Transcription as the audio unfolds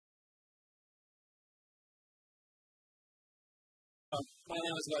My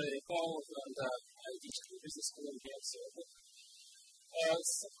name is Valery, and I teach at the business school in here. So I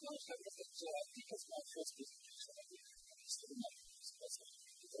think it's my first presentation. I think it's still my first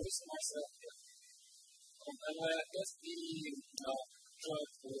introducing myself here. And I guess the job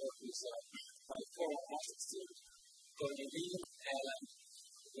is my former master's student, going in and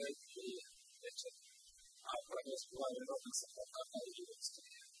with the lecture. I was provided open support technology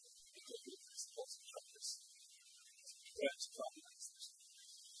to the sports instructors. Right,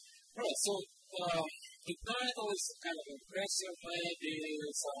 so the title is kind of impressive, maybe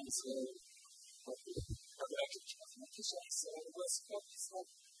it sounds productive mathematicians, so let's focus on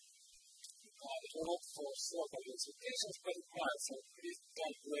it will not for sort of expectations, but it might, so please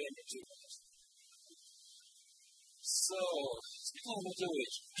don't blame me too much. So, speaking of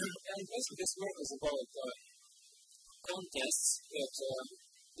motivation, and basically this work is about contests that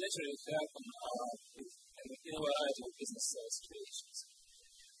literally happen in a variety of business situations.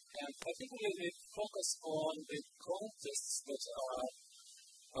 And particularly we focus on the contests that are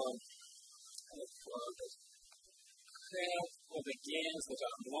or the games that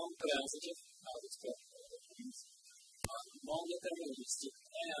are non-transitive, non-deterministic,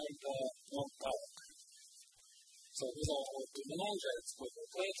 and non-power. So these are all the non-transitive for the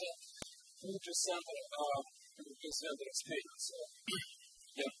later future-center experience. So,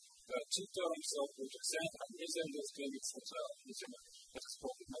 there are two terms of future-center, and these are those games that are what is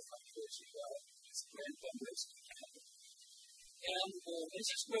called mathematical explained language. And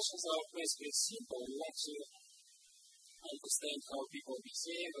these expressions are basically simple. We want to understand how people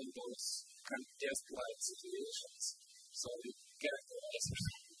behave in those contest-like situations. So we characterize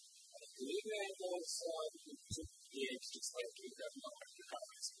behavior in those games just like we have now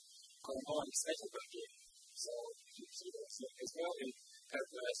going on excited by game. So you see those as well. We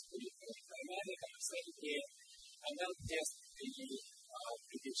characterize the dynamic and excited game, and then test the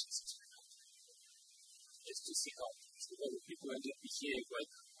predictions just to see how people end up behave like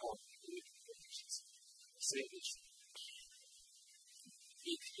how predictions.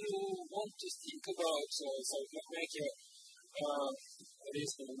 If you want to think about make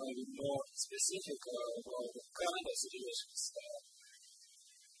this maybe more specific about the kind of situations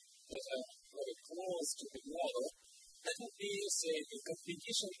that are very close to the model, that would be, say, the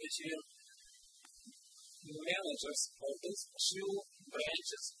competition between managers of these two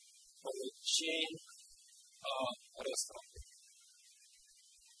branches of the chain restaurant.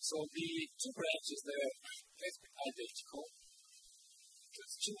 So the two branches, they are identical. The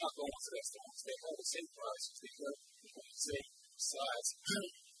two McDonald's restaurants, they have the same prices, they have the same size,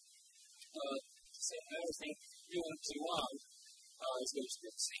 same everything. Even the one is going to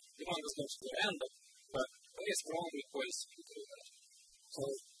be the same. The one is going to be random, but very strongly placed into that. So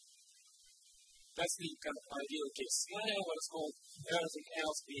that's the kind of ideal case scenario, what is called everything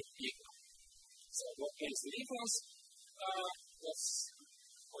else being equal. So what makes the difference? That's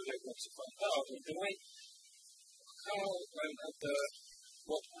what we're going to find out. And the way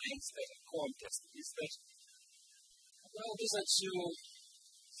what makes the contest is that, well, these are two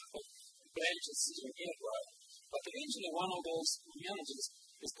branches sitting in right, but eventually one of those managers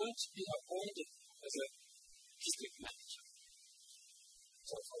is going to be appointed as a district manager.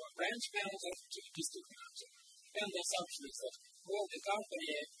 So for a branch manager to district manager. And the assumption is that, well, the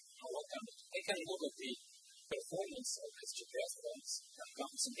company, they can look at the performance of these two restaurants and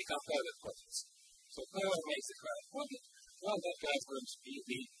constantly compare the profits. So whoever makes the higher profit, well, that guy is going to be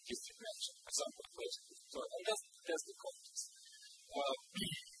the district manager at some point later. So, and that's the context.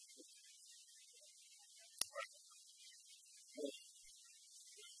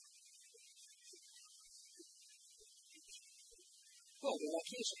 Well, the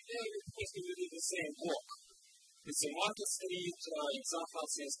location there is basically the same block. It's a Market Street in San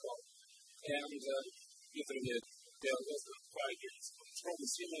Francisco, and literally there was 5 years. It's probably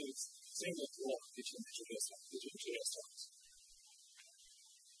same block between two restaurants.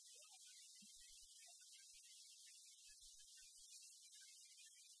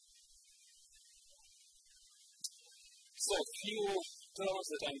 So, few terms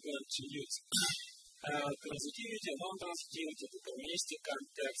that I'm going to use. Transitivity, non-transitivity, deterministic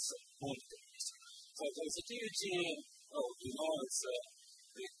context, non-deterministic. So transitivity, it's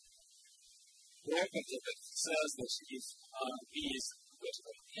the property that says that if B is greater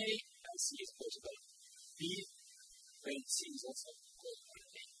than A and C is greater than B, then C is also greater than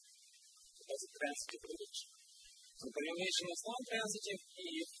A. So that's a transitive relation. So the relation is non-transitive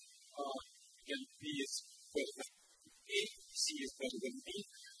if again B is greater than A, C is greater than B,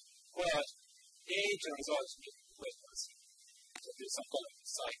 but A turns out to be greater than C. So there's some kind of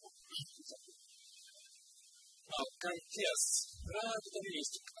cycle. Contests. There are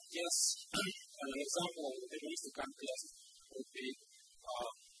deterministic contests. An example of deterministic contest would be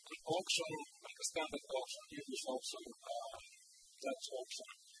an auction, like a standard auction, English auction, Dutch auction.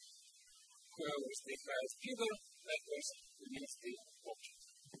 Whoever is the highest bidder, that person wins the auction.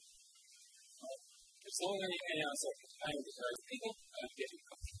 It's only any uncertainty. I am the highest bidder, I am getting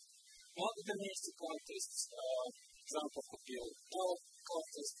auction. Non-deterministic contests, example could be a ball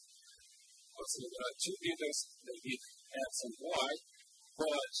contest. Also, there are two bidders, they bid X and Y,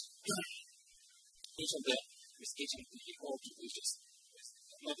 but each of them is getting the auction, which is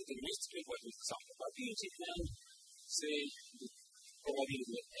not deterministically, but with some probability, and say the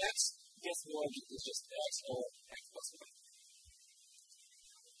probability of X gets the object is just X or X plus 1.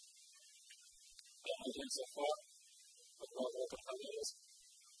 Again, so far, but not all companies,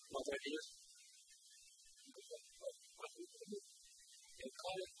 not ideas. A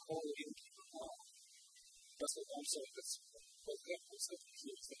current call in just an answer that's what happens at the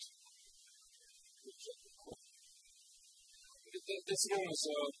station. This room is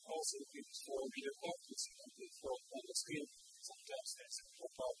also equipped for video conference and for on the screen. Sometimes there's a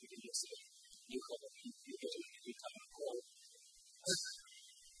pop-up you can use you get a current call.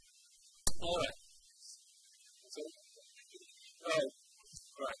 Alright. So,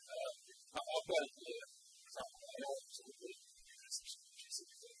 right. I'll put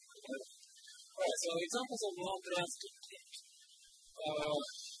Alright, so examples of non-transitive claims.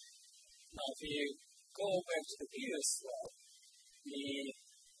 Now, if you go back to the previous slide, the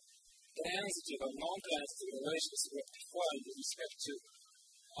transitive or non-transitive relations were defined with respect to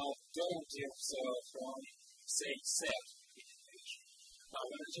alternatives from, say, set integration. Now,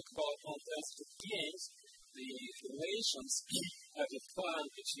 when we talk about non-transitive games, the relations are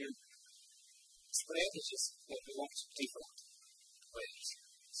defined between strategies that belong to different players.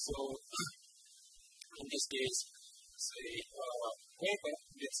 So, in this case, say, paper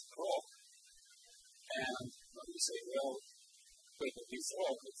gets rock, and when we say, well, paper gets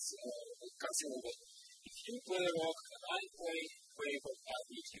rock, it's consider that if you play rock and I play paper, I'll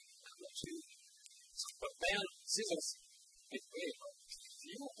beat you. But then, scissors get paper. If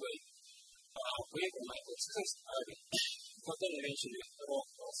you play paper and I play scissors, I'll beat you. But then eventually, the rock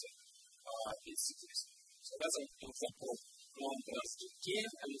also beats scissors. So that's an example of non-transitive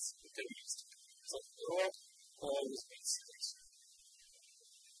game, and it's deterministic. So the rock always beats scissors.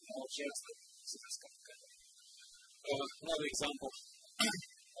 No chance that scissors can get it. Another example,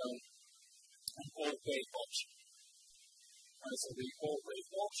 an all-play option. So the all-play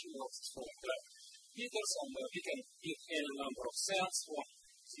option works for the bidders on the we can bid any number of cents from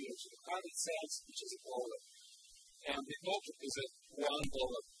 0 to 100 cents, which is $1. And the object is a $1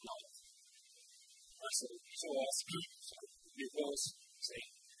 number. So each of us, we both say,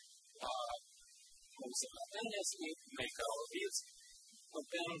 simultaneously make our bids, but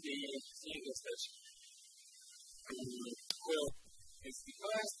then the thing is that, well, if the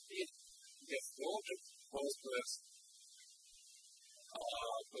highest bid gets the object, both players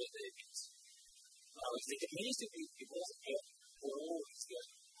play their bids. Now, if the deterministic bid, because for always get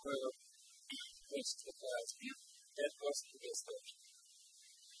whoever gets the highest bid, that person gets the object.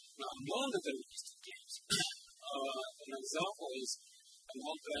 Now, non-deterministic games, an example is a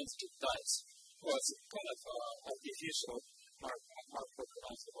non-transitive dice. Well, it's kind of artificial mark-up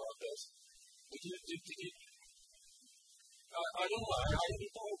about this. I don't know, I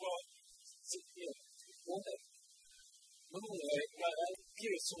didn't know about I'm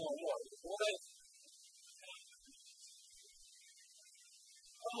curious to know more.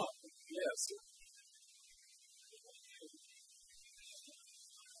 Yes.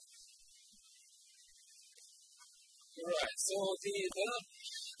 Right, so the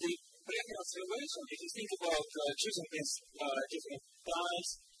preference relation, if you think about choosing these different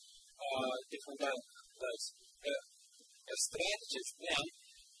times, different strategies, then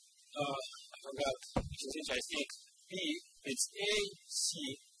I forgot which I think B is A,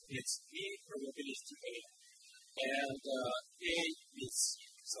 C is B probability A, and A is C.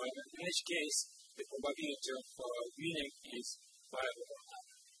 So in each case, the probability of winning is 5 over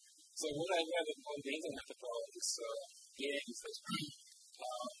 9. So what I read on the internet about this game is that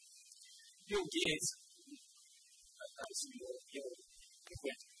Bill Gates, as you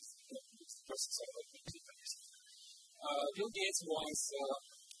frequent this process of Bill Gates once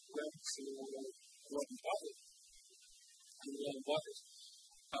went to Warren Buffett, and Warren Buffett,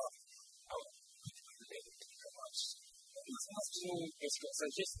 it's not to basically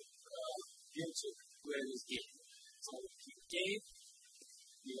suggested Bill to play this game. So he gave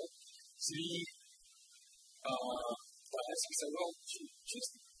three dice. He said, well, choose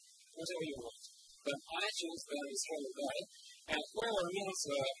whatever you want. then I choose the smaller guy, and whoever means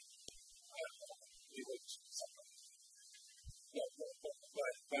we would I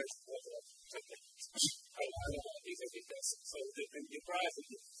don't know exactly this. So the price of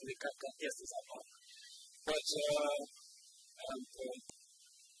the contest is unknown. But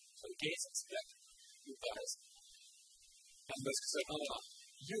so the case is that you guys and basically say,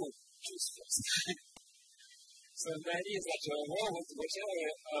 you choose first. So the idea is that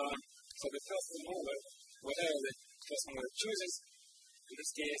so the first mover, whatever the first mover chooses, in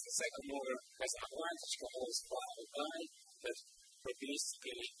this case the second mover has an advantage to always file a line that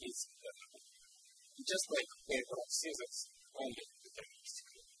probabilistically is just like paper or scissors, only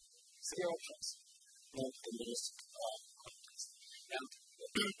deterministically. Three options, not deterministic context. And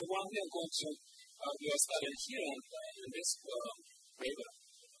the one we are going to we are studying here in this paper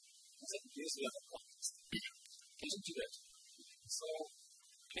is that use the other context. Can you do that? So,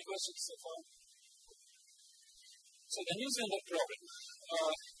 any questions so far? So the New-Zealand problem.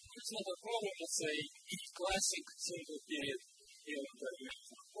 New-Zealand problem is a classic single period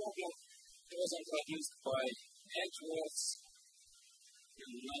problem. It was introduced by Edgeworth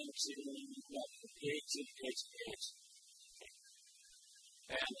in 1888.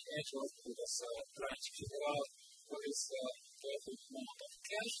 And Edgeworth was trying to figure out what is the amount of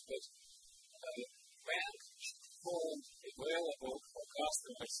cash that bank hold available for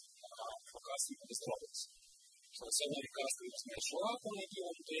customers products. So many customers may show up on a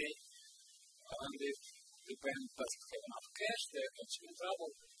given day, and if the bank doesn't have enough cash, they're actually in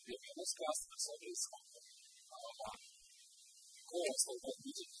trouble. They have less customers, so there's cost of not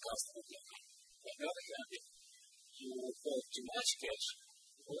meeting the customer demand. On the other hand, if you hold too much cash,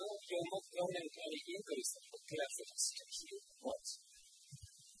 well, you're not earning any increase of the cash that is here once.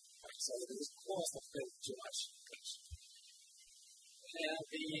 Right, so there is cost of having too much cash. And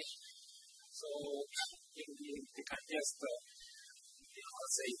in the contest,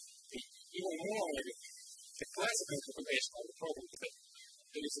 let's say, even more, the classical interpretation of the problem is that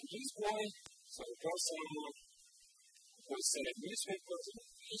there is a newsboy, so the person who is selling newspapers, and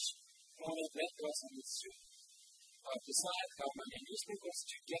each morning that person needs to decide how many newspapers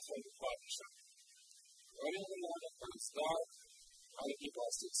to get from the publisher. Early in the morning, when it's dark, other people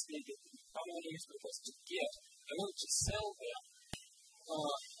are still sleeping, how many newspapers to get, and not to sell them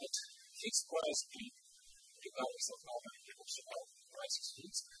at fixed price fee, regardless of how many people should have prices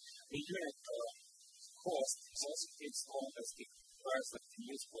fixed. The unit cost is also fixed on as the price that the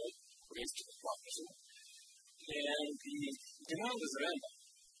newsboy brings to the publisher. And the demand is random.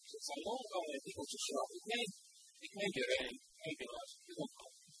 So it's unknown how many people to show up. It may be random, maybe not. We don't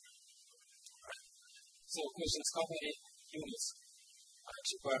know. Right. So the question is how many units are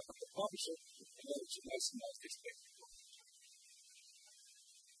actually bought from the publisher in order to maximize the expected profit.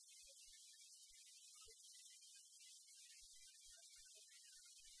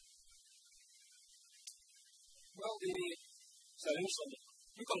 Well, the solution,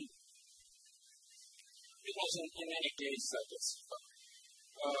 you can, because in any case, just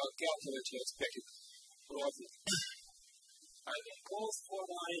calculate your expected profit. Either cost for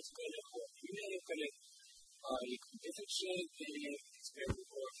night, or numerically, you can differentiate the expected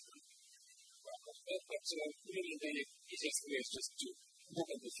profit. But really the easiest way is just to look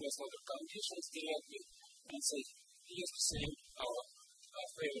at the first order conditions directly and say, here's the same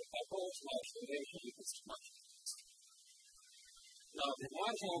favorite approach, marginal revenue equals to marginal cost. Now, the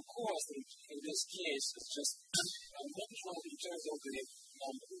marginal cost in this case is just marginal in terms of the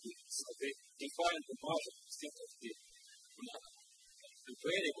number of units. So they define the margin instead of the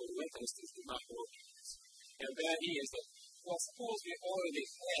variable interest is the number of units. And the idea is that, well, suppose we already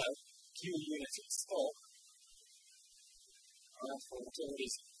have Q units in stock for whatever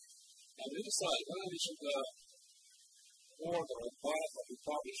reason, and we decide whether we should order or buy from the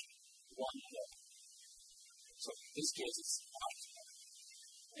publisher one more. So in this case, it's marginal.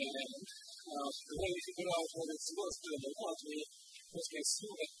 And the way we figure out whether it's worth doing or not, we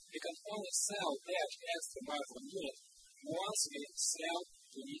assume that we can only sell that as the marginal unit once we sell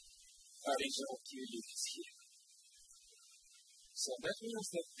the original Q units here. So that means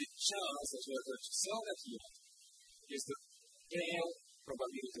that the chance that we are going to sell that unit is the tail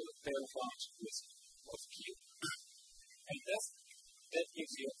probability of the tail function of Q. And that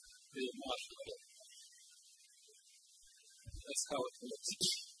gives you the marginal revenue. That's how it works.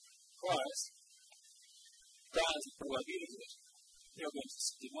 Price times the probability that you're going to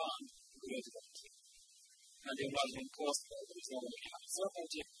see demand greater than Q. And the marginal cost there is not only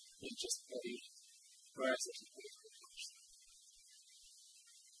uncertainty, it's just the price that you pay for the function.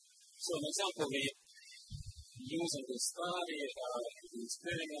 So, an example, we using the study, the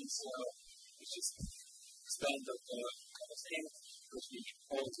experiments, which is standard kind of thing, which we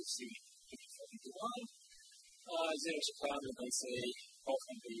always see in one. Zero to 100, they say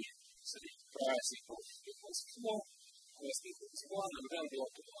often the price equals 4, cost equals 1, and then the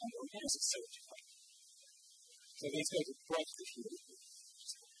optimum number is 75. So we expect it practically.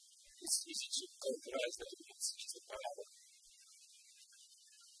 It's easy to characterize that it's just a parabola.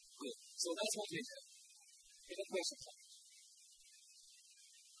 Good. So that's what we have. Any questions?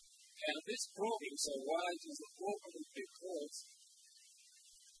 And this problem, so why it is a problem? Because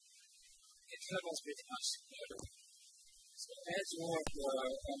it happens pretty much everywhere. So as you work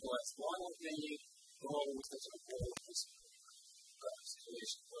analyze one of the problems that are called this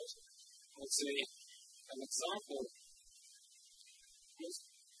situation question, let's say an example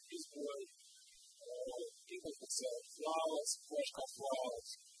is where people can sell flowers, fresh cut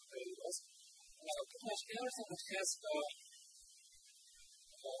flowers, pretty much everything that has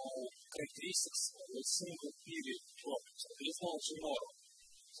characteristics of a single period product. So there is no tomorrow.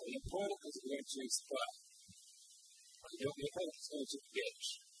 So your product is going to expire. Your product is going to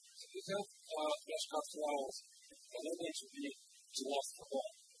perish. So you have fresh cut flowers, and they're going to be to last for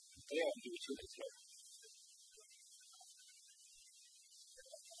long. They are utility.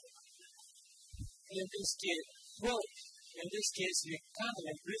 In this case, we kind of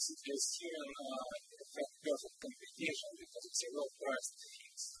implicitly assume perfect competition because it's a low price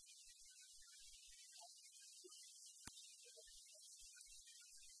difference.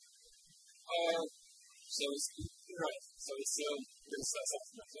 So it's right. So it's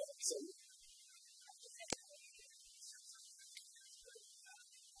something like that. So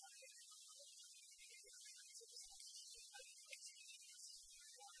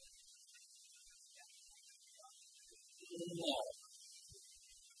no,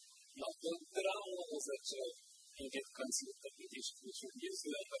 there are models that get considered competition, which would use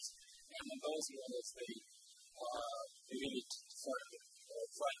that, and in those models they really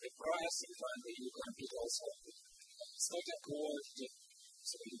find the price and find that you compete also. It's not a quality,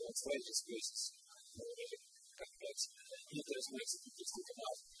 so you want slightly spaces, really complex. Interest makes it interesting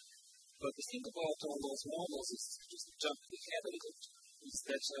enough. But the thing about all those models is just to jump ahead a little, is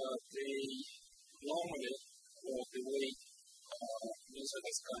that they normally work the way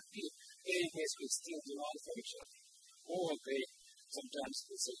users compete. They basically steal demand from each other. Or they sometimes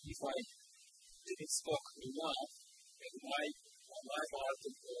say, if I didn't stock enough, and my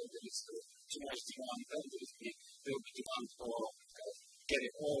market there is too much demand, then there will be demand for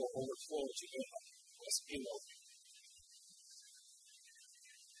getting all overflow to a spin-off.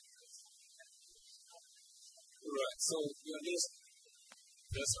 Right, so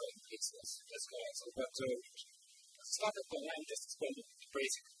that's right, that's correct. So, but start at the line, just explain the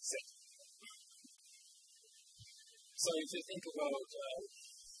basic set. So if you think about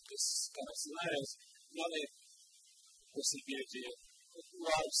this kind of scenarios, another possibility of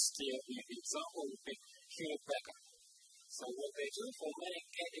large scale example would be Hewlett Packard. So what they do for many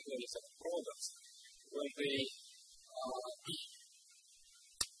categories of products, when they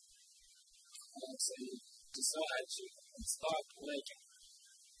decide to start making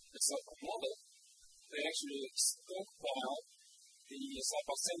a certain model, they actually stockpile the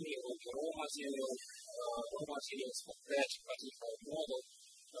sub-assembly of the raw materials for that particular model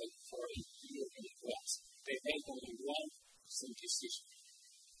for a year in advance. They make only one decision.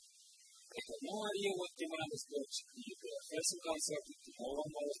 They have no idea what demand is going to be. They are facing uncertainty. No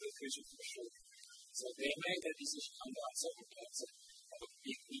one knows the future for sure. So they make that decision under uncertainty of a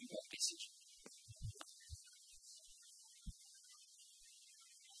big impact decision.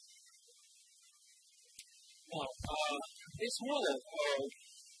 Now, this model,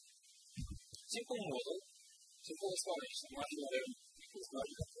 simple explanation, marginal error equals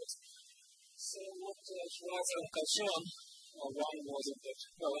marginal cost. So what Schwarzer and Cauchon, one was that,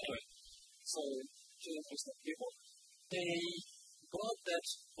 well anyway, so two interesting people, they got that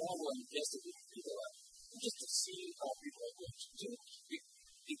problem yesterday just to see how people are going to do,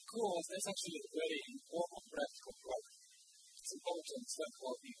 because that's actually a very important practical problem. It's important to understand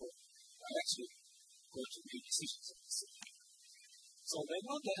how people are actually going to make decisions on this. So they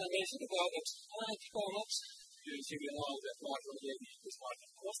got that and they think about it, people are not figuring out that marginal gain is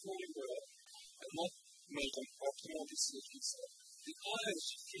marginal cost very well, and not making optimal decisions. So the average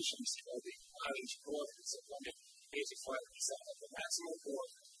efficiency of the average product is only 85% of the maximum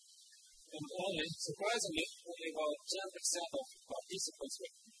product. And only, surprisingly, only about 10% of participants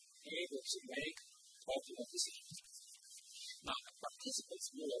were able to make optimal decisions. Now, participants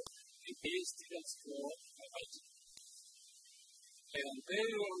were the base students for MIT. And they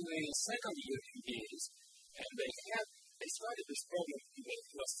were in the second year MBAs, and they started this problem in the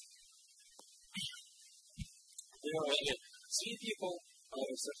first year. there are only 3 people out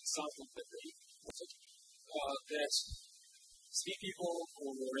of 30,000 that they reported that 3 people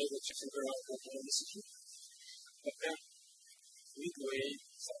who were able to figure out what the recipe. But then, midway,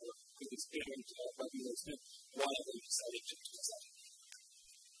 some good experiment, one of them decided to do something.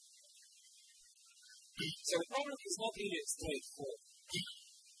 So the problem is not really straightforward.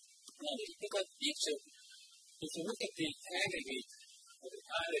 Now, if you look at the picture, if you look at the aggregate or the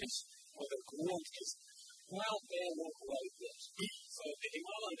average or the quantities, well, they look like this. So the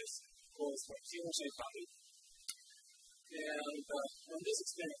demand goes from 0 to 100. And on this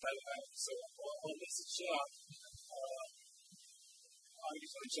experiment I have, so on this chart, I'm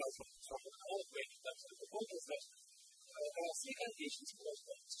using a chart from the whole way. That's the point is that there are 3 conditions for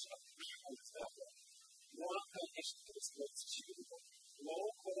this chart on this diagram. One condition corresponds to low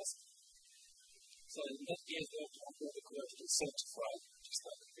cost. So in that case, we have to compare the quantity 75, just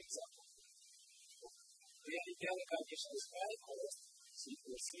like an example. Then the other condition is high cost, so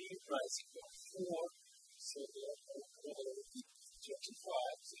equals 3, price equals 4, so the order will be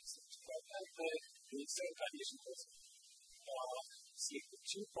 25, so it's 75 and the third condition is C equals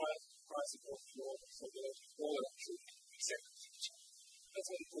 2, price equals 4, so the order should be exactly 2. That's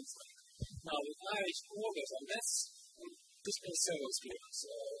what it looks like. Now, the average orders, and that's this been several experiments.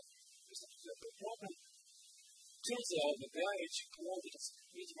 The problem turns out that the average orders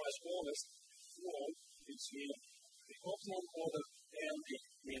pretty much always fall between the optimum order and the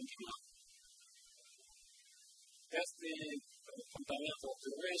mean demand. That's the fundamental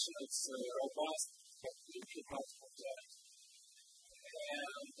observation. It's robust, but really hard to observe.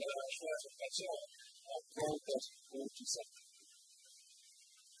 And Schwarz and Pavlov called that multi-sector.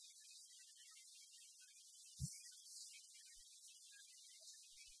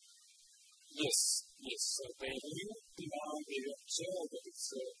 Yes. So they knew demand, they observed that it's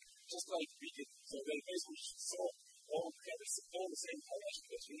just like we did. So they basically saw all the same information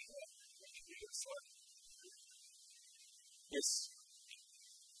that we have on the previous slide. Yes.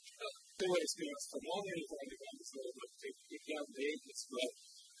 There were experiments from all the different so that if you have the agents, will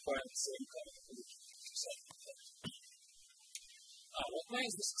find the same kind of conclusion. What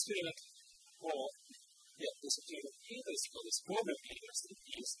makes this experiment this experiment interesting, or this problem interesting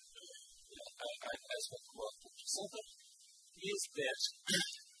is as what we want to something is that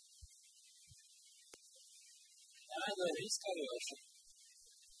either this correlation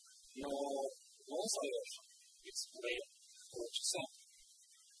nor loss correlation explain what you saw.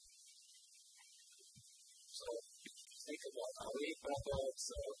 So think about how we products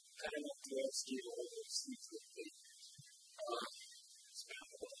kind of close to all those things that they spend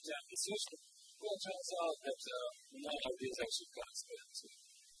a lot of time researching. Well, it turns out that none of these actually correspond to.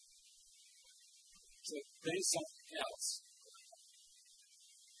 So there is something else.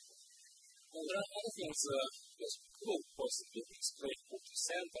 Well, there are other things that could possibly explain what you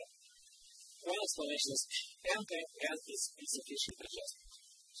said, but one explanation is anchoring as this insufficient adjustment.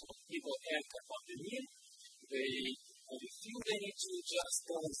 So people anchor on the mean, they feel they need to adjust,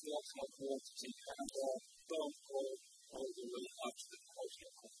 don't not have quantity, and don't go all the way up to the quality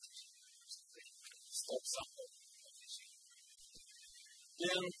of quantity. So they stop somewhere.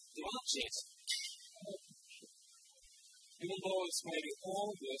 Then the object, even though it's maybe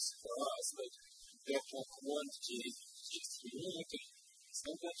obvious for us that the actual quantity is just unique,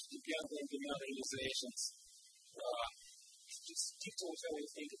 sometimes depending on the other utilizations, just stick to whatever you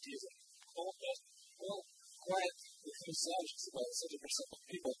think it is. All that, well, quite a few subjects, about 30% of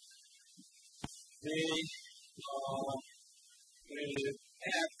people, they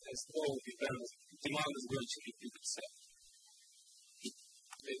act as though demand is going to repeat itself.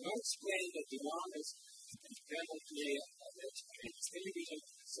 They don't explain that demand is independently distributed,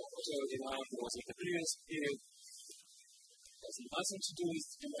 so whatever demand was in the previous period has nothing to do with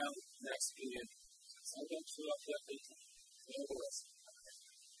demand in the next period. Something to affect it in the rest.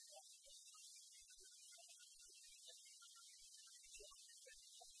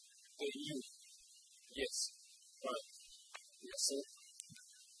 The U. Yes. Right. Yes, sir.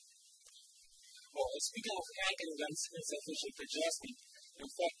 Well, speaking of anchoring and insufficient adjustment, in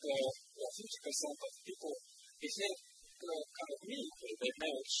fact, 50% of people behave kind of meaningfully. They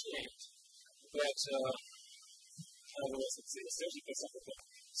never change. But, in other words, it's 30% of them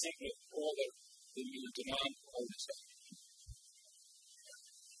simply order the new demand all the time.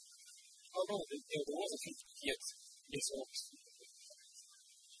 Although there was a 50 yet, it's always.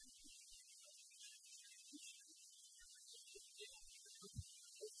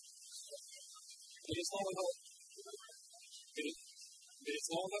 There is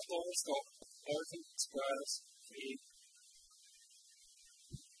no leftover stock. Everything expires free.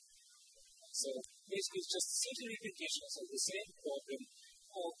 So basically just simple repetitions of the same problem,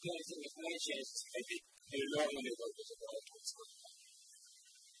 or anything that may change, maybe you learn a little bit about what's going on.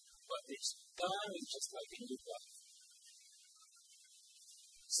 But each time is just like a new life.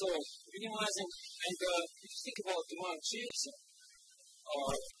 So, minimizing, and if you think about demand chasing,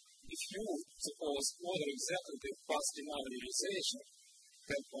 if you suppose order exactly the past demand realization,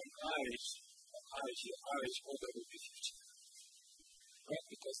 then on average order will be 50. Right?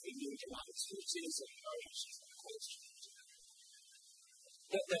 Because the new demand is 50, so average is close to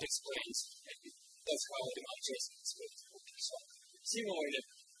 50. That explains, that's how demand chasing is going to work. So, similarly,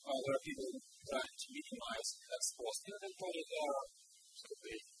 there are people trying to minimize exposed inventory error. So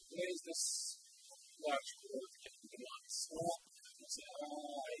they place this large quantity of demand small, and say,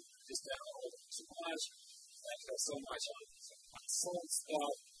 I just have all too much, I have so much unsold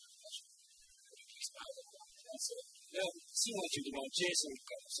stuff, I should increase my quantity. And so, similar to demand chasing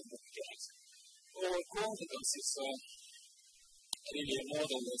kind of simple mechanics. Overconfidence is really a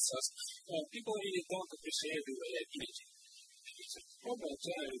model that says, people really don't appreciate the reliability. It's a problem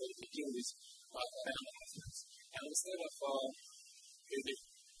generally that we deal with random methods. And instead of really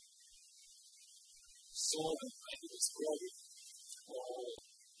solving this problem or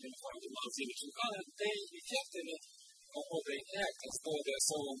finding demands in which they effectively or they act as though they're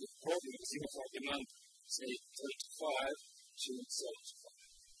solving the problem with uniform demand, say 35 to 75.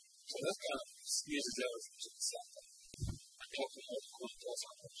 So that kind of squeezes everything to the center. And talking about controls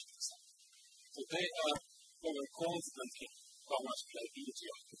on to the center. So they are overconfident in how much reliability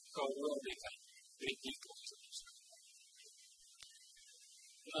or how well they can predict what is going to happen.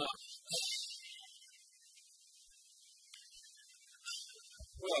 Now,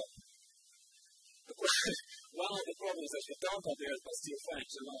 well, one of the problems that we don't address but still find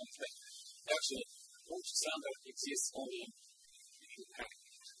to know is that actually multi-standard exists only in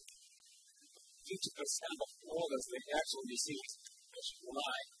 50% of orders they actually receive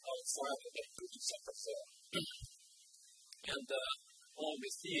lie outside of the 50% of zone. And all the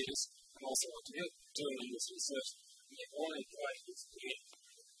theories, and also what we are doing in this research, we only try to create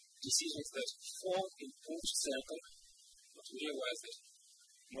decisions that fall in multi-standard, but we realize that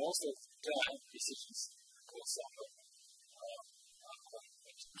most of the time decisions go somewhere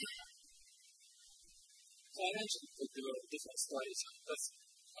unqualified. So I mentioned that there were different studies, and that's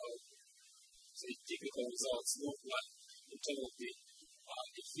how the typical results look like in terms of the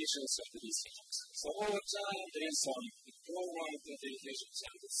efficiency of the decisions. So over time, there is some improvement of the efficiency,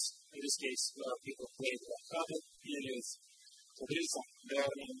 and in this case, people play for a couple of periods. So there is some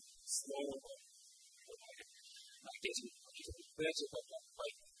learning, slow, getting better, but not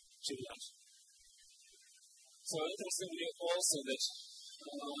quite too much. So interestingly also that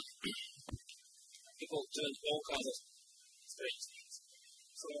people turn all kinds of strange things.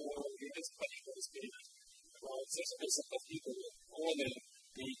 So in this particular experiment, about 60% of people order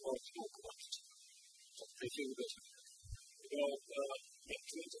the original quantity. So they feel that about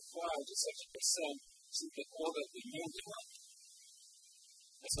 25 to 60% simply order the new demand.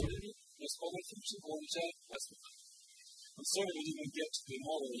 And so really, there's over 50 all the time, that's the point. I'm sorry we didn't get to the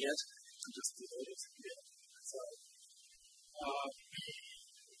model yet, just the latest there. So,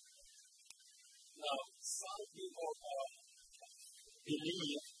 now, some people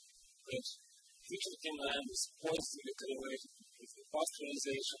believe that future demand is positively correlated with the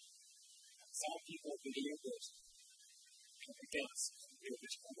pasteurization. Some people believe that, again,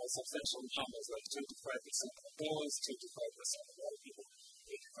 substantial numbers like 25% of those, 25% of all people,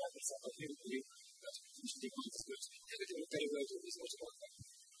 85% of people believe that future demand is going to be negatively correlated with what you want.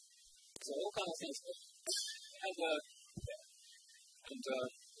 So all kinds of things. And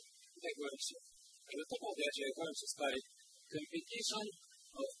they're going to, at the top of that, you're going to study competition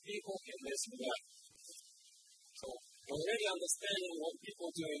of people in this environment. So already understanding what people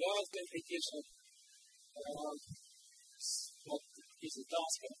do without competition is not an easy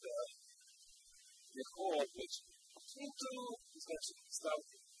task, and the whole which you do is going to start,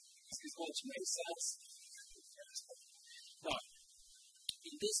 is going to make sense. Now,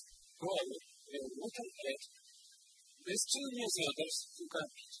 in this problem, we're looking at these two newsletters who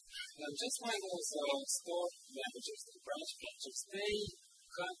compete. And just like those store managers, the branch managers, they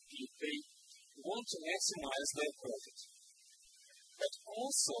compete, they want to maximize their profit. But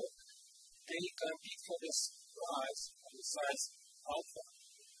also, they compete for this price and the size alpha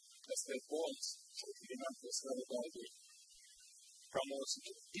as their bonus. So if you remember this very about the promotion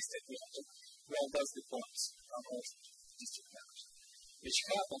to district manager, well, that's the bonus, promotion to district manager. Which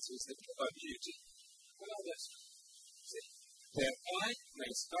happens with the probability, well, that's their eye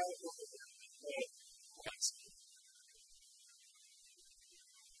may start over there.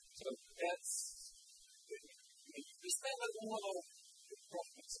 So that's follow the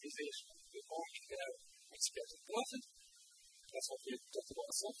profit maximization. We only have expected profit. That's what we talked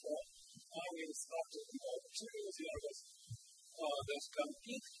about so far. Now we start talking about materials areas that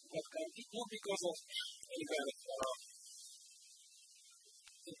compete not because of any kind of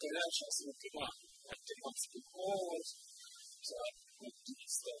interactions with demand. Like demand speak always, so what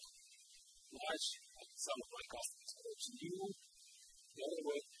needs that much, and some of my customers are to you. The other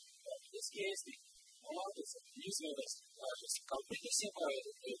way, in this case, the markets of these areas are just completely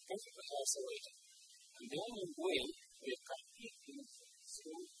separated, they're perfectly isolated. And the only way they compete is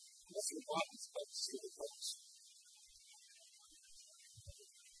through not through markets, but through the products.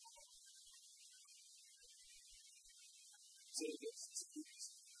 So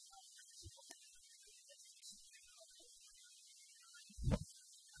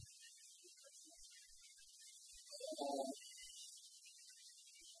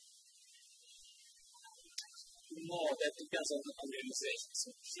no, that depends on the organization. So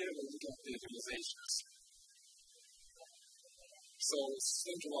here we look at the organizations. So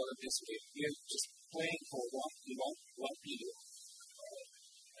think about it this way. You're just playing for one period.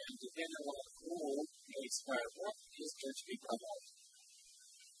 And depending on who you inspire what is going to be promoted.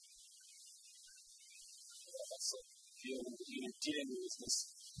 So you're dealing with this.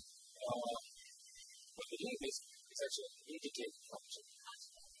 What you're doing is actually an indicator function.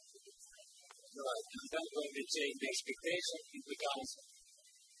 Right, and then when we change the expectation, it becomes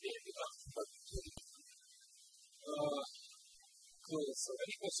cool. So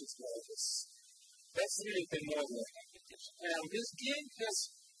any questions about this? That's really the normal application. And this game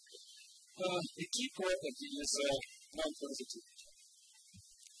has the key property is non-transitive.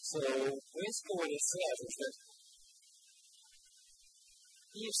 So basically what it says is that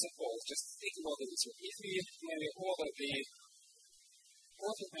if suppose, just think about it this way, if we order the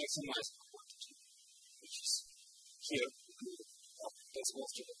profit maximized quantity, which is here, that's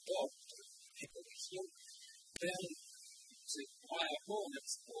goes to the top, here, then my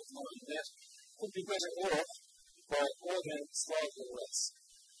opponents of knowing that could be better off by ordering slightly less.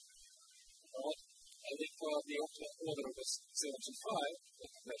 Right? And if the optimal order was 75,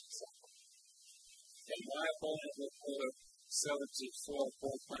 that's a better example. And my opponent would order 74.9999,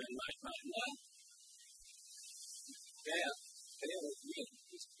 then they would win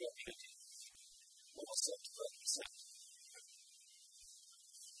this probability almost 75%.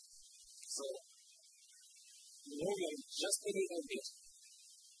 So, moving just a little bit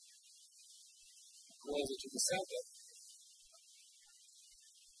closer to the center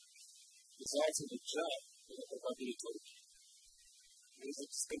results in a jump in the probability with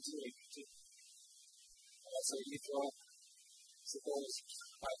its continuity. So if suppose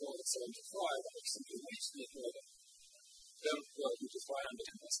I order 75 and I simply reach the order, then you to 500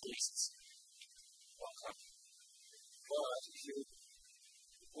 in most cases. But if you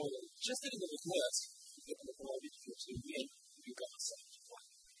order just a little bit less, you get the probability to win, you got 75.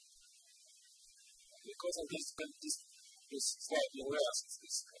 Because of this slightly less,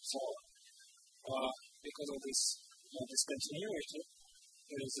 because of this discontinuity,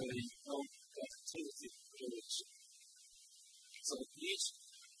 there is a non-transitive relation. So each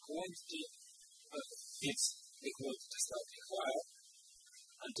quantity is equal to slightly higher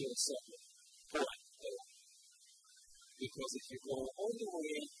until a certain point. Because if you go all the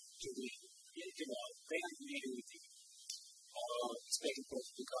way to the interval, then immediately the expected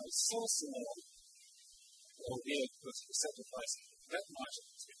profit becomes so small, or we are sacrificing that much of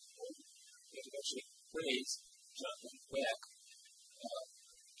the expected profit, that it actually plays jumping back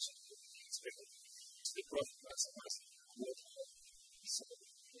to the expected profit maximizing multiple. So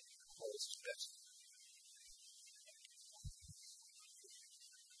it follows to that.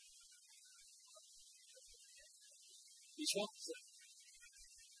 Which one?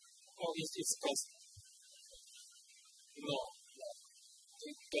 Oh, it's constant. No.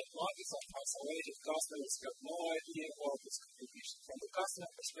 The markets are isolated, customers have no idea of its contribution. From the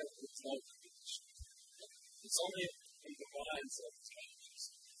customer perspective, it's no contribution. It's only in the minds of its managers.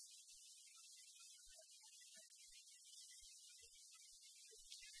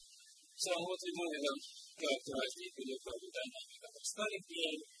 So what we do is characterize the equilibrium of the dynamic of the static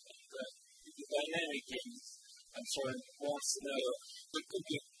game, and the dynamic game, I'm showing one scenario. There could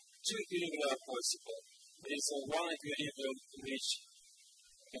be two equilibria possible. There is one equilibrium in which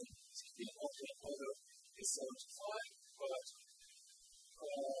the optimal order is 75, but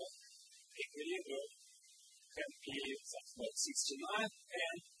equilibrium can be something like 69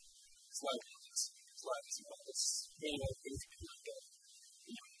 and slightly less. It's minimal equilibrium.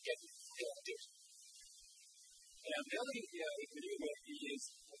 You get it. And the other equilibrium is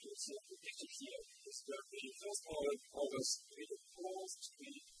what you see predicted here. Is where the first order orders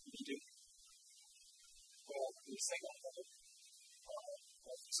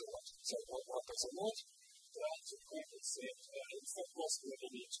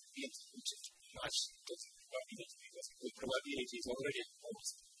possibility to get which is much probability because the probability is already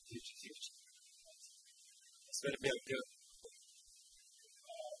almost 50-50. It's very, very good.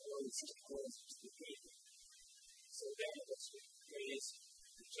 So then what's the case?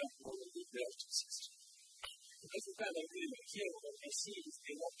 The jump will be built to 60. As you kind of here, what I see is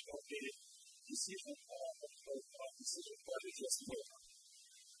a lot of the decision by the first order.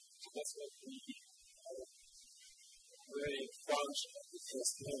 So that's what the very function of the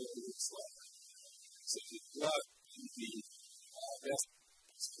first order looks like. So the plug in the best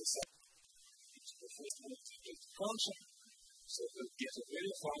into the first order to get the function. So we'll get a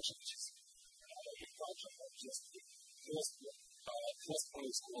value function which is a function of just the first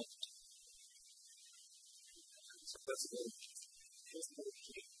point quantity. So that's the first order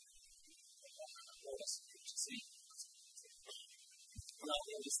here. Now,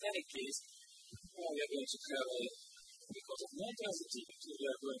 in the static case, we are going to have because of non-transitivity, we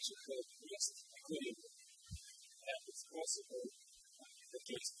are going to have mixed equilibrium. And it's possible, in the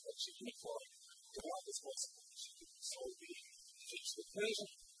case of uniform, the one is possible to solve the fixed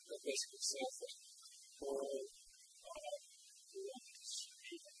equation that basically solves that for the one is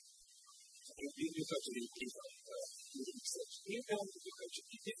even. So you have to be even. You have to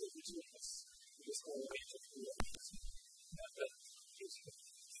be even between this whole range of equilibriums. And then using the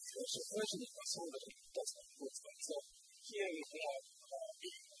differential equation, you can solve that that's not good. So here we have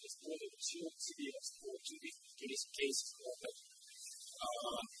this model of two CDS for two different cases of that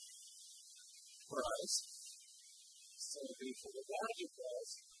price. So for the larger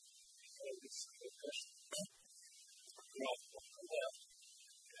price, we have this question graph on the left.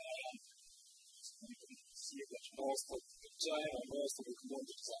 And you can see that most of the time and most of the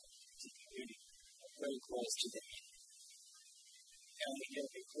commodities are typically very close to the mean. And again,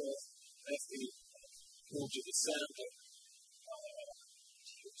 because as we move to the center,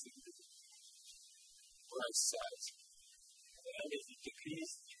 to the price size, and if you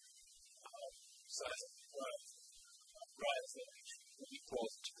decrease the size of the price, then it will be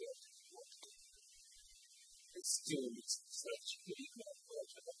close to the it still meets such a equal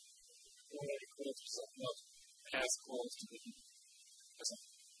quota, already close to some, not as close to the as a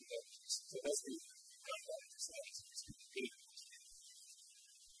so that's the size.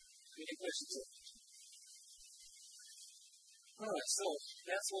 Any questions? Alright, so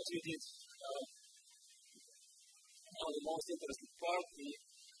that's what we did. Now the most interesting part, the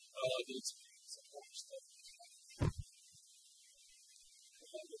experience of all stuff.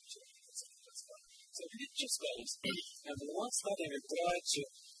 So we did two studies, and in one study we tried to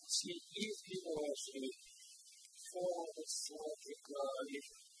see if people actually follow this logic, if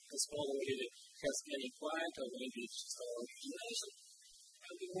this model really has any point or maybe it's just our imagination.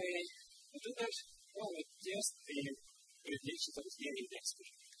 And the way we do that, well, we test the predictions of the index.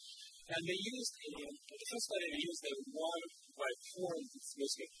 And we used in the first study we used a 1/4, it's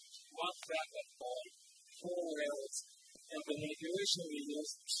basically one factor on 4 levels. And the manipulation we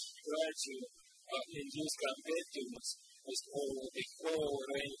used tried to induce competitiveness with all the whole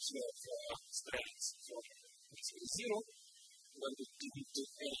range of strengths. So basically 0 when we didn't do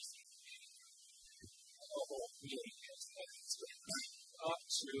anything. Up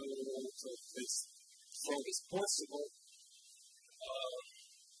to this strongest possible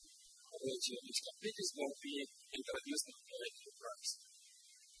which competitiveness will be introduced in the price.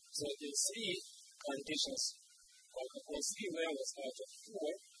 So the 3 conditions or 3 levels out of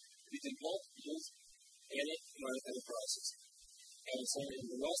 4, we did not use any monetary prices. And so in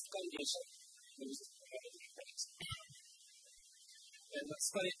the last condition, we used monetary price. And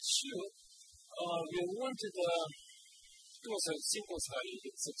study 2, we wanted it was a simple study,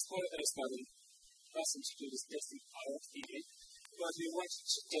 it's an exploratory study, nothing to do with testing our theory, but we wanted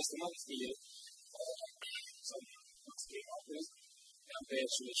to test another theory, some theory offers, and they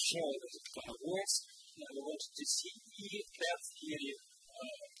actually show that it kind of works, and we wanted to see if that theory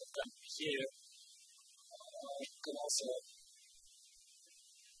that can be here can also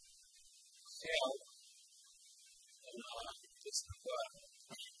help this environment.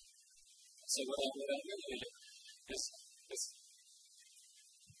 So what I'm going to do is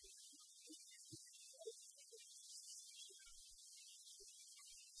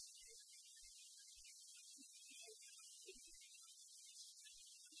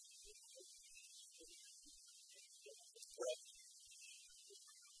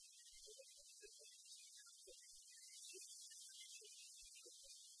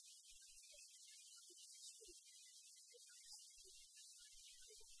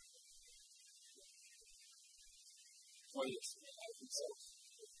for you. I think so.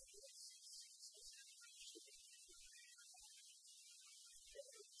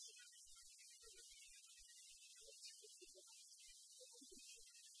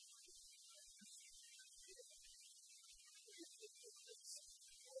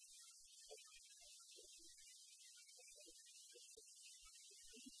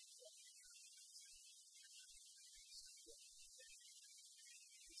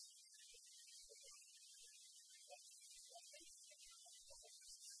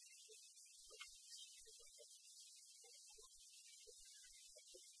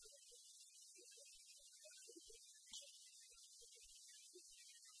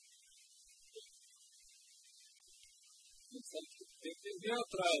 we are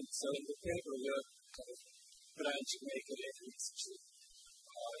trying, so in the paper we are trying to make a reference to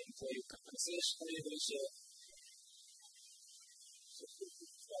employee compensation ratio. So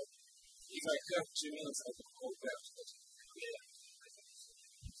if I have 2 minutes, I can go back to that. Yeah.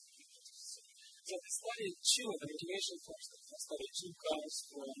 So the study 2, the mitigation function, study 2 comes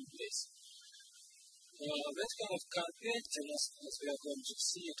from this. That kind of competitiveness, as we are going to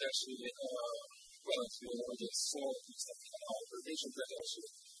see it actually, well, as we already saw in our presentation, that actually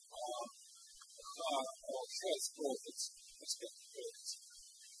has profits, expected profits.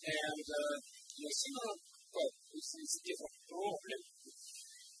 And similar, well, this is a different problem,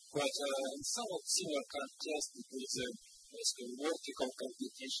 but somewhat similar context with the vertical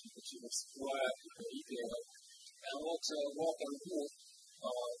competition between supply and retail. And what work and group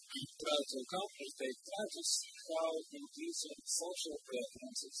try to accomplish, they try to see how increasing social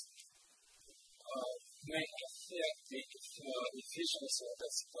preferences may affect the efficiency of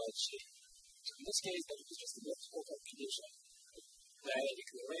that supply chain. In this case, there is just a vertical competition. Dynamic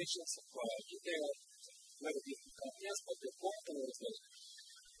relations, supply, retail, very different context, but the point is that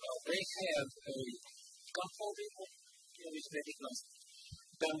they have a control people in which they become.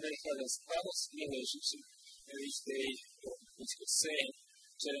 Then they have a status relationship in which they basically say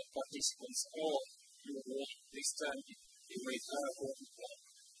to participants, oh, you will this time be way higher profit than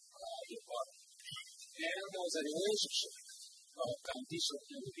your partner. And there was a relationship condition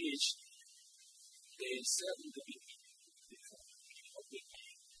in which they said in the beginning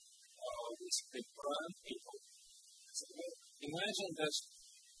with the prime people. So imagine that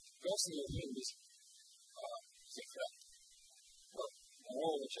person you're dealing with is a friend. Well,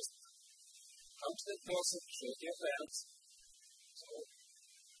 moreover, just come to that person, shake your hands, so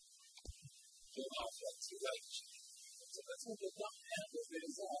you're not friends, you like each other. So that's what they don't have as the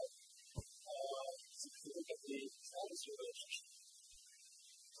result. So if you look at the status relationship,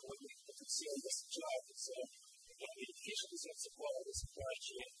 so what we can see on this chart is again, the efficiency of the supply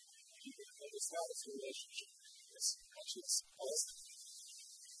chain, and the status relationship is actually positive.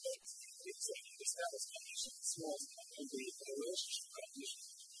 It's the status condition is small, and the relationship condition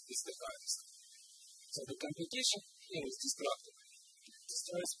is the highest. So the competition here is destructive. It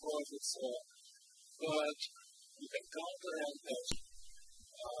destroys profits, but you can counteract that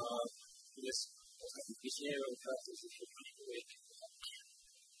with behavioral factors if you manipulate it.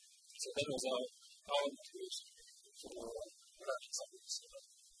 So that was our motivation for running some of this.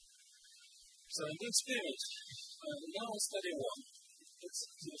 So in this experiment, now study 1. Let's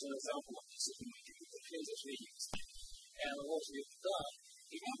use an example of this the phrases we used. And what we've done,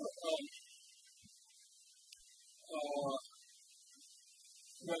 remember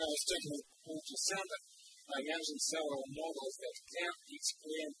when I was talking about ultrasound, I mentioned several models that can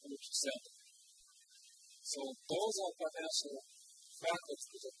explain ultrasound. So those are potential factors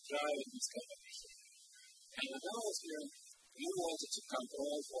that are driving this kind of behavior. And now we wanted to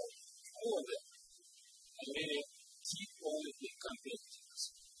control for all of them and really keep all of the competitiveness.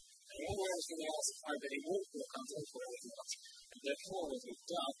 And all everything else are the remote control for everything else. And therefore, what we've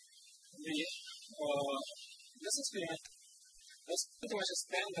done, this experiment is pretty much a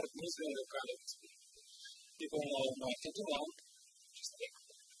standard newsletter kind of experiment. People know market demand, just like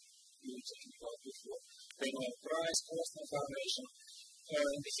we were talking about before. They know price, cost information.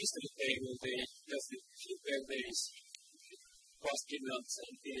 In the history table, that's the feedback there is past dividends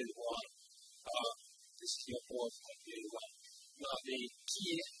and period 1. This is your fourth period 1. Now, the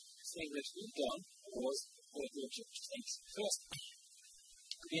key thing that we've done was what we object to things. First,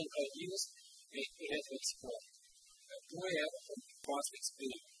 we introduced a reference for a player from past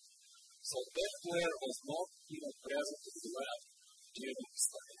experience. So that player was not even present in the lab during the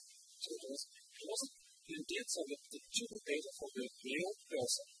study. So it wasn't indeed so that the true data for the real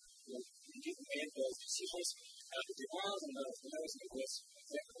person who indeed made those decisions and the demands and everything was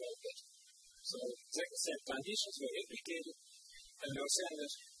exactly like that. So exactly the same conditions were replicated, and we were saying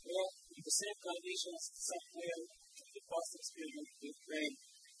that, well, in the same conditions, some player from the past experience will train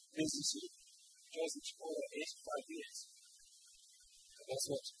business just over 85 years. So that's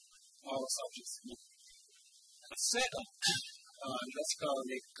what our subjects do. And second, that's how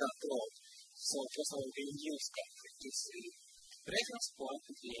they control. So first of all, we use conflict to see reference point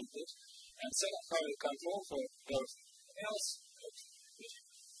to the input, and second, how we control for everything else.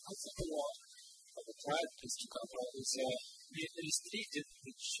 The second one of the triad is to control is we restricted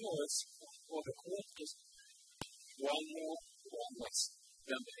the choice for the quantities one more or less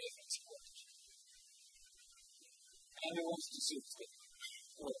than the reference point. And we want to see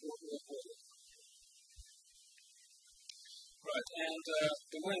right, and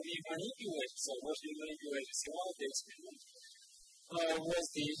the way we manipulate, so what we manipulate is one of the experiments. was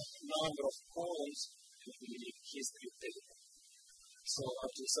the number of columns in the history table. So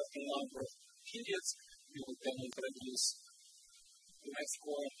after a certain number of periods, you will then introduce the next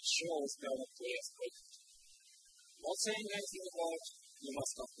column shows currently as present. Not saying anything about you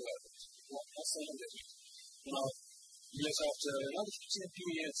must calculate it. Not saying that now, years after another 15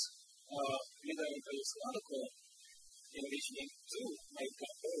 periods, we then introduce another column in which we do make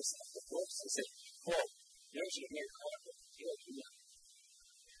comparison of the process and say, oh, you actually make harder, you know, do that.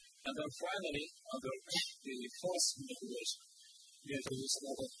 And then finally, under the first manipulation, we introduce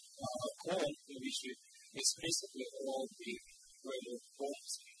another column in which we explicitly all the regular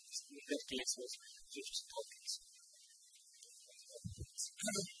columns. In that case, was 50 tokens.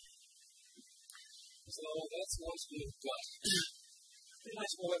 So that's what we've got. Pretty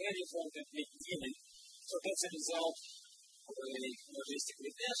much already from the beginning. So that's a result of a logistic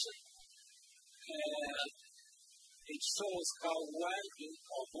regression. And it shows how more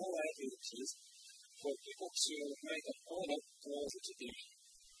likely it is for people to make a product closer to the mean.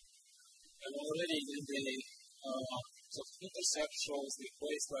 And already in the intercept shows the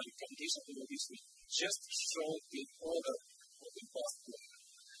baseline condition in which we just showed the order of the past player.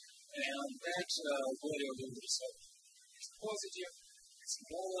 And that value of the result is positive. It's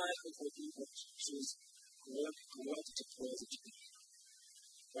more likely for people to choose quantity closer to the mean.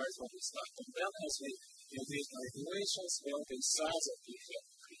 Right from the start. And then as we do these manipulations, well, the size of the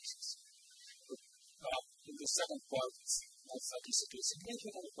effect increases. In the second part, it's not statistically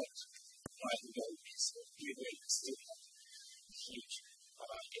significant, but right now it's really still not huge.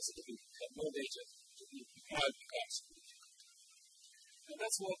 As we have no data, it might become significant. And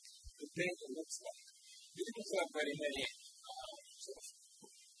that's what the data looks like. We didn't have very many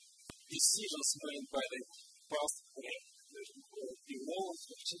decisions made by the past brain. The role of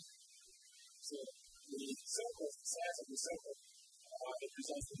the chip. So the circle, the size of the circle,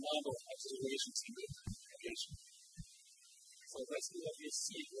 represents the number of observations in the relation. So that's what we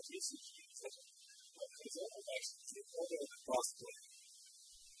see here is that the result of X is the order of the past brain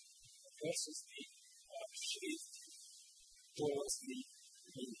versus the shift towards the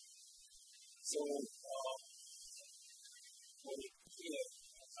mean. So when we here,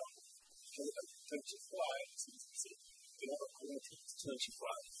 for example, 35, since we see the order quality is 25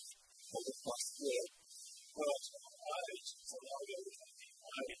 for the past brain, but average, so now we are looking at the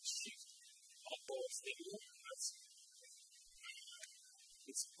average shift towards the mean.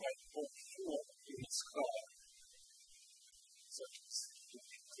 It's quite poor in its color, such as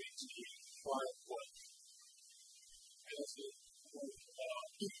 25 point. And also,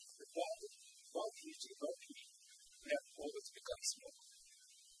 about 50, that always becomes small.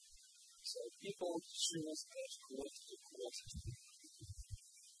 So people choose that quality to quantity.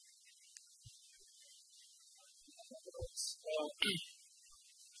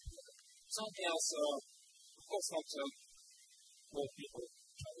 Something else, of course, not what people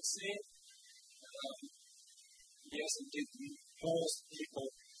try to say. Yes, indeed, most people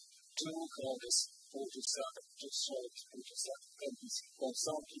do call this ultrasound, just short ultrasound tendency, but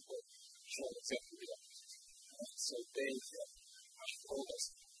some people show exactly the opposite. So they are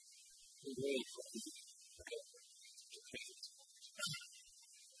focused away from the education.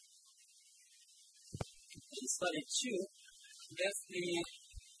 In study 2, that's the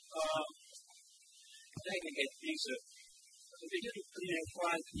aggregate picture. We didn't clear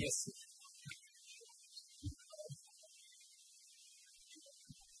 5 years.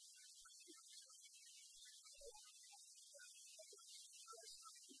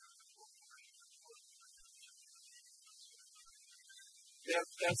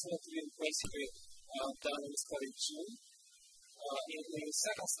 That's what we basically done in study 2. In the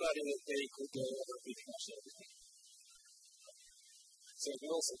second study, they could go over pretty much everything. So we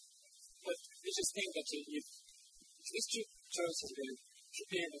also, but we just think that if these two choices, we should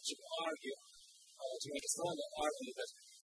be able to argue, to make a stronger argument that